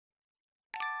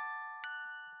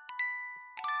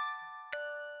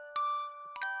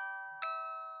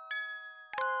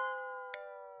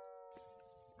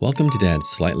Welcome to Dad's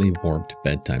Slightly Warped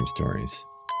Bedtime Stories.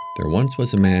 There once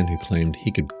was a man who claimed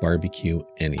he could barbecue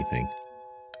anything.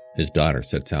 His daughter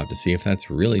sets out to see if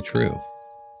that's really true.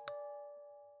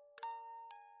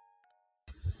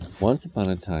 Once upon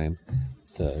a time,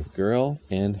 the girl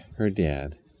and her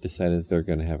dad decided they're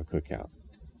going to have a cookout.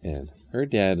 And her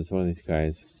dad is one of these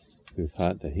guys who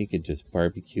thought that he could just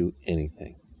barbecue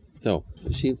anything. So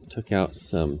she took out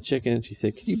some chicken. She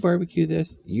said, "Can you barbecue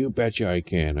this?" "You betcha I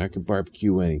can. I can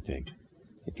barbecue anything."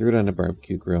 He threw it on a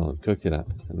barbecue grill and cooked it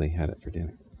up, and they had it for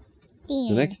dinner.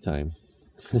 The next time,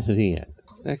 the end.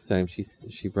 Next time,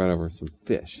 she brought over some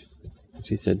fish.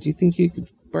 She said, "Do you think you could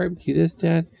barbecue this,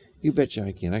 Dad?" "You betcha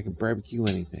I can. I can barbecue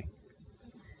anything."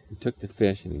 He took the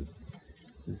fish and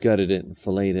he gutted it and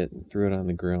filleted it and threw it on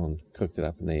the grill and cooked it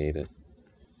up, and they ate it.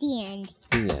 The end.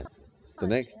 The end. The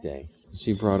next day,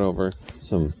 she brought over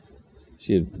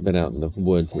she had been out in the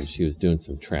woods and she was doing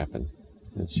some trapping,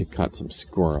 and she caught some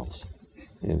squirrels.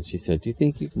 And she said, "Do you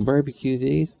think you can barbecue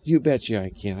these?" "You betcha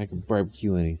I can. I can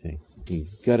barbecue anything." He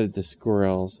gutted the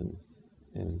squirrels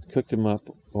and cooked them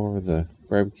up over the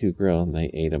barbecue grill, and they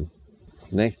ate them.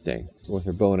 Next day, with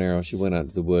her bow and arrow, she went out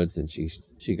to the woods and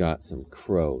she got some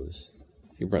crows.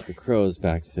 She brought the crows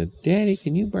back and said, "Daddy,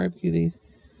 can you barbecue these?"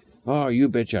 "Oh, you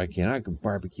betcha I can. I can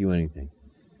barbecue anything."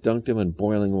 Dunked them in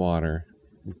boiling water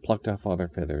and plucked off all their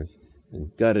feathers and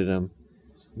gutted them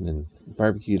and then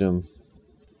barbecued them.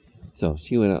 So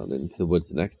she went out into the woods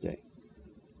the next day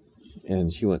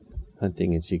and she went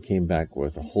hunting, and she came back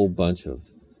with a whole bunch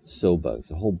of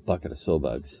sow-bugs, a whole bucket of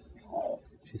sow-bugs.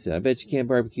 She said, "I bet you can't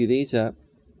barbecue these up."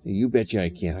 "You betcha I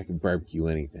can. I can barbecue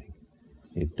anything."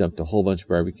 He dumped a whole bunch of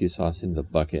barbecue sauce into the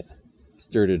bucket,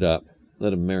 stirred it up, let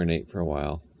them marinate for a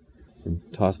while, and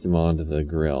tossed them onto the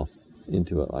grill,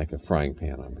 into it like a frying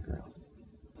pan on the grill.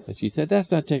 And she said,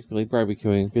 "That's not technically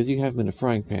barbecuing because you have them in a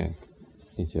frying pan."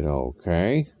 He said,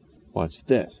 "Okay, watch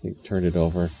this." He turned it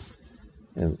over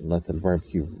and let them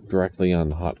barbecue directly on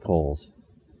the hot coals.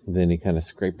 And then he kind of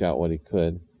scraped out what he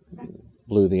could,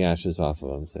 blew the ashes off of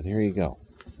them, said, "Here you go."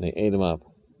 And they ate them up.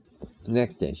 The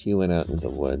next day, she went out into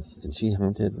the woods and she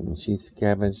hunted and she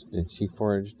scavenged and she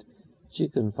foraged. She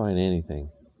couldn't find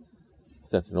anything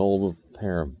except an old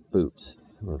pair of boots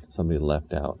somebody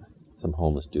left out. Some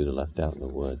homeless dude had left out in the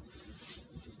woods.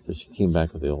 So she came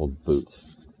back with the old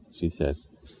boots. She said,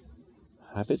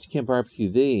 "I bet you can't barbecue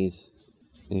these."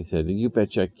 And he said, "You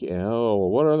betcha I can." "Oh,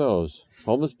 what are those?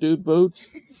 Homeless dude boots?"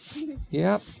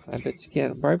 "Yep, I bet you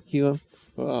can't barbecue them."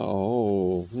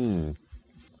 "Oh,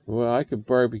 Well, I could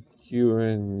barbecue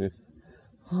in this.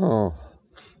 Oh,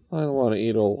 I don't want to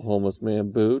eat old homeless man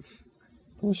boots."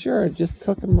 "Well, sure, just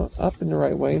cook them up in the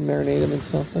right way, marinate them in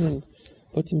something, and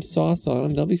put some sauce on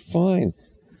them. They'll be fine."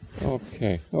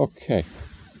 Okay.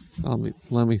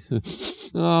 Let me see.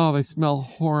 Oh, they smell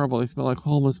horrible. They smell like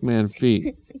homeless man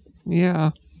feet.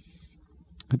 "Yeah,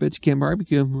 I bet you can't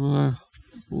barbecue them." I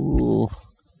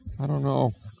don't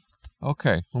know.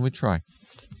 "Okay, let me try."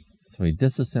 So he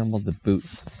disassembled the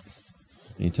boots.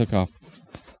 And he took off,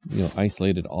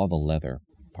 isolated all the leather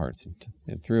parts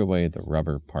and threw away the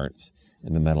rubber parts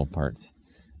and the metal parts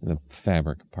and the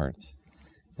fabric parts.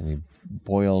 And he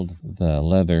boiled the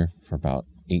leather for about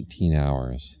 18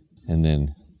 hours. And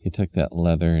then he took that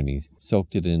leather and he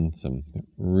soaked it in some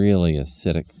really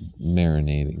acidic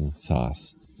marinating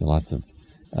sauce. Lots of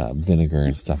vinegar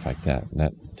and stuff like that. And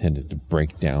that tended to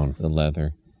break down the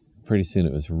leather. Pretty soon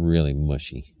it was really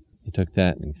mushy. He took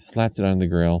that and he slapped it on the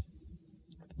grill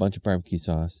with a bunch of barbecue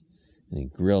sauce. And he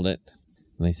grilled it.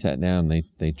 And they sat down and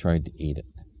they tried to eat it.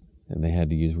 And they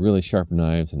had to use really sharp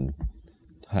knives and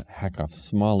hack off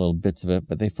small little bits of it,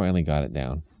 but they finally got it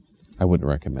down. I wouldn't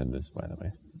recommend this, by the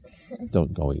way.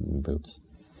 Don't go eating boots.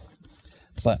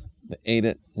 But they ate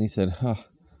it, and he said,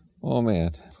 oh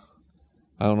man,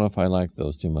 I don't know if I like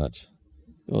those too much.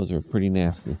 Those are pretty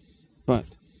nasty. But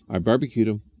I barbecued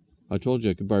them. I told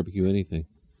you I could barbecue anything.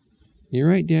 "You're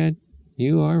right, Dad.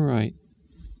 You are right."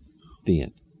 The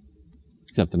end.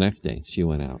 Except the next day, she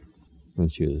went out when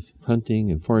she was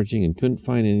hunting and foraging and couldn't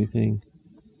find anything.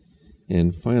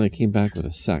 And finally came back with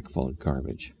a sack full of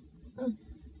garbage.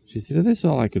 She said, "This is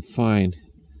all I could find.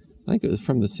 I think it was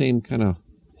from the same kind of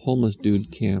homeless dude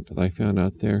camp that I found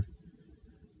out there.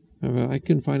 I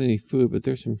couldn't find any food, but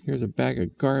here's a bag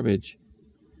of garbage."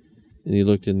 And he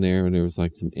looked in there, and there was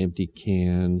like some empty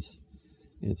cans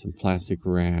and some plastic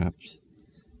wraps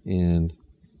and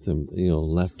some,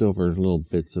 leftover little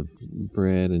bits of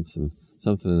bread and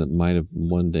something that might have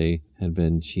one day had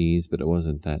been cheese, but it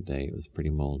wasn't that day. It was pretty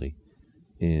moldy.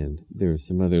 And there were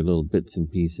some other little bits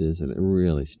and pieces, and it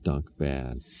really stunk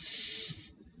bad.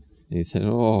 And he said,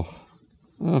 oh,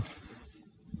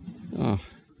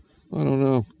 I don't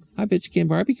know. I bet you can't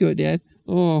barbecue it, Dad.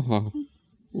 Oh,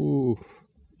 ooh,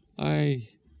 I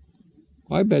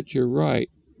bet you're right.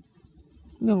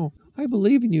 No, I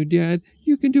believe in you, Dad.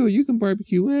 You can do it. You can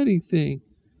barbecue anything.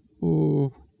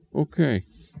 Oh, okay.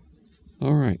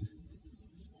 All right.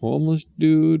 Homeless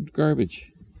dude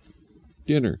garbage.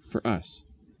 Dinner for us.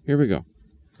 Here we go.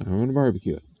 I'm going to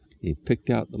barbecue it. He picked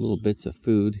out the little bits of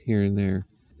food here and there.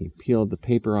 He peeled the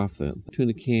paper off the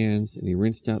tuna cans, and he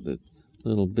rinsed out the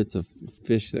little bits of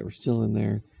fish that were still in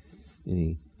there, and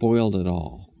he boiled it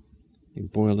all. He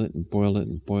boiled it and boiled it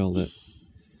and boiled it,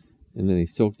 and then he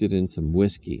soaked it in some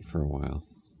whiskey for a while.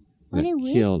 And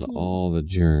it killed all the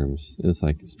germs. It was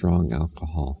like strong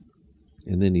alcohol.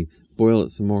 And then he boiled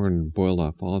it some more and boiled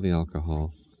off all the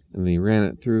alcohol. And then he ran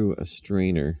it through a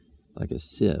strainer, like a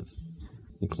sieve,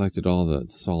 and collected all the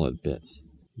solid bits.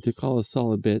 He took all the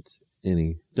solid bits, and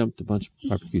he dumped a bunch of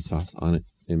barbecue sauce on it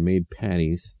and made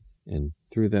patties and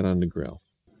threw that on the grill.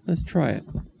 Let's try it.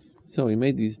 So he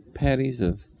made these patties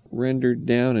of rendered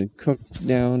down and cooked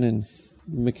down and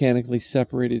mechanically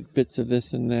separated bits of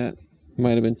this and that.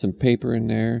 Might have been some paper in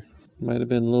there. Might have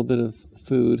been a little bit of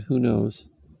food. Who knows?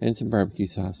 And some barbecue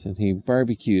sauce. And he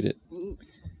barbecued it.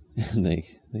 And they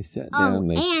sat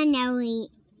down.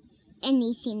 And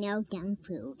he said no done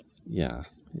food. Yeah,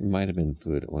 it might have been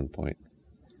food at one point.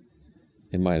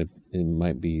 It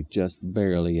might be just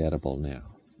barely edible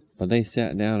now. But they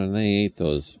sat down and they ate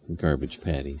those garbage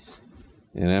patties.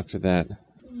 And after that,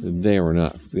 they were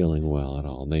not feeling well at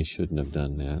all. They shouldn't have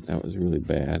done that. That was really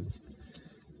bad.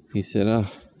 He said, I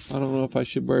don't know if I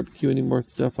should barbecue any more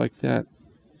stuff like that.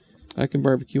 I can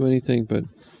barbecue anything, but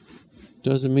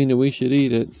doesn't mean that we should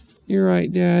eat it. You're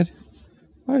right, Dad.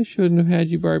 I shouldn't have had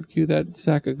you barbecue that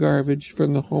sack of garbage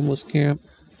from the homeless camp.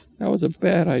 That was a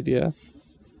bad idea.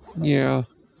 Yeah,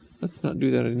 let's not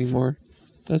do that anymore.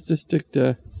 Let's just stick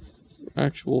to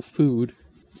actual food,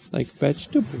 like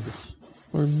vegetables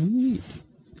or meat.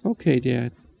 Okay,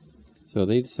 Dad. So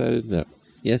they decided that,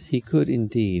 yes, he could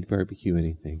indeed barbecue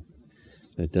anything.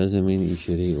 That doesn't mean that you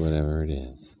should eat whatever it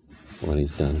is when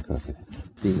he's done cooking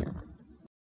it. The end.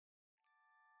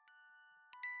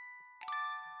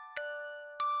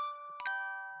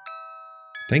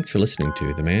 Thanks for listening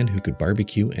to The Man Who Could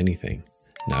Barbecue Anything.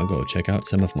 Now go check out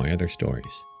some of my other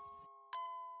stories.